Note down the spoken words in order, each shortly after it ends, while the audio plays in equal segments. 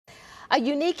A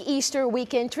unique Easter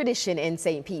weekend tradition in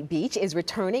St. Pete Beach is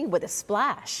returning with a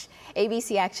splash.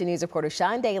 ABC Action News reporter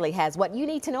Sean Daly has what you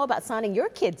need to know about signing your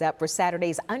kids up for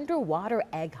Saturday's underwater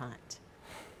egg hunt.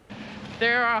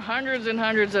 There are hundreds and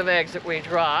hundreds of eggs that we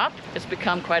drop. It's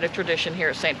become quite a tradition here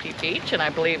at St. Pete Beach, and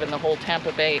I believe in the whole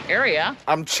Tampa Bay area.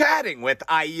 I'm chatting with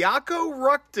Ayako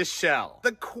Ruckteschel,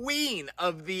 the queen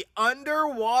of the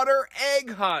underwater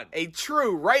egg hunt, a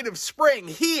true rite of spring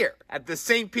here at the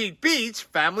St. Pete Beach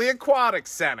Family Aquatic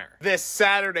Center. This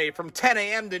Saturday from 10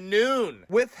 a.m. to noon,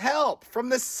 with help from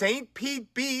the St.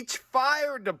 Pete Beach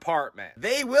Fire Department.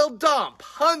 They will dump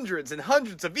hundreds and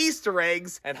hundreds of Easter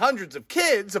eggs, and hundreds of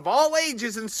kids of all ages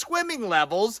and swimming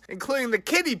levels, including the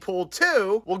kiddie pool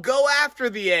too, will go after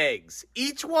the eggs,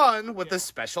 each one with a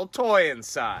special toy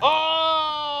inside.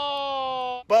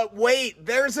 Oh! But wait,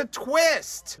 there's a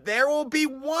twist. There will be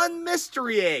one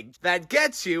mystery egg that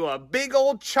gets you a big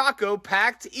old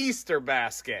choco-packed Easter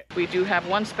basket. We do have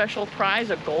one special prize,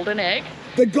 a golden egg.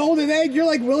 The golden egg? You're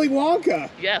like Willy Wonka.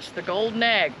 Yes, the golden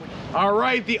egg. All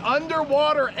right, the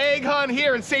underwater egg hunt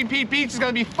here in St. Pete Beach is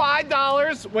going to be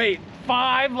 $5. Wait,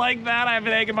 5 like that? I have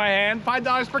an egg in my hand.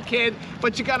 $5 per kid,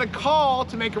 but you got to call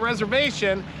to make a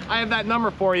reservation. I have that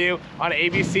number for you on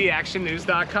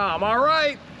abcactionnews.com. All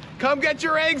right, come get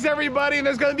your eggs, everybody. And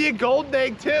there's going to be a golden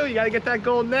egg too. You got to get that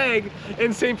golden egg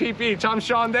in St. Pete Beach. I'm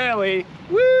Sean Daly.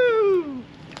 Woo!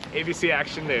 ABC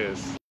Action News.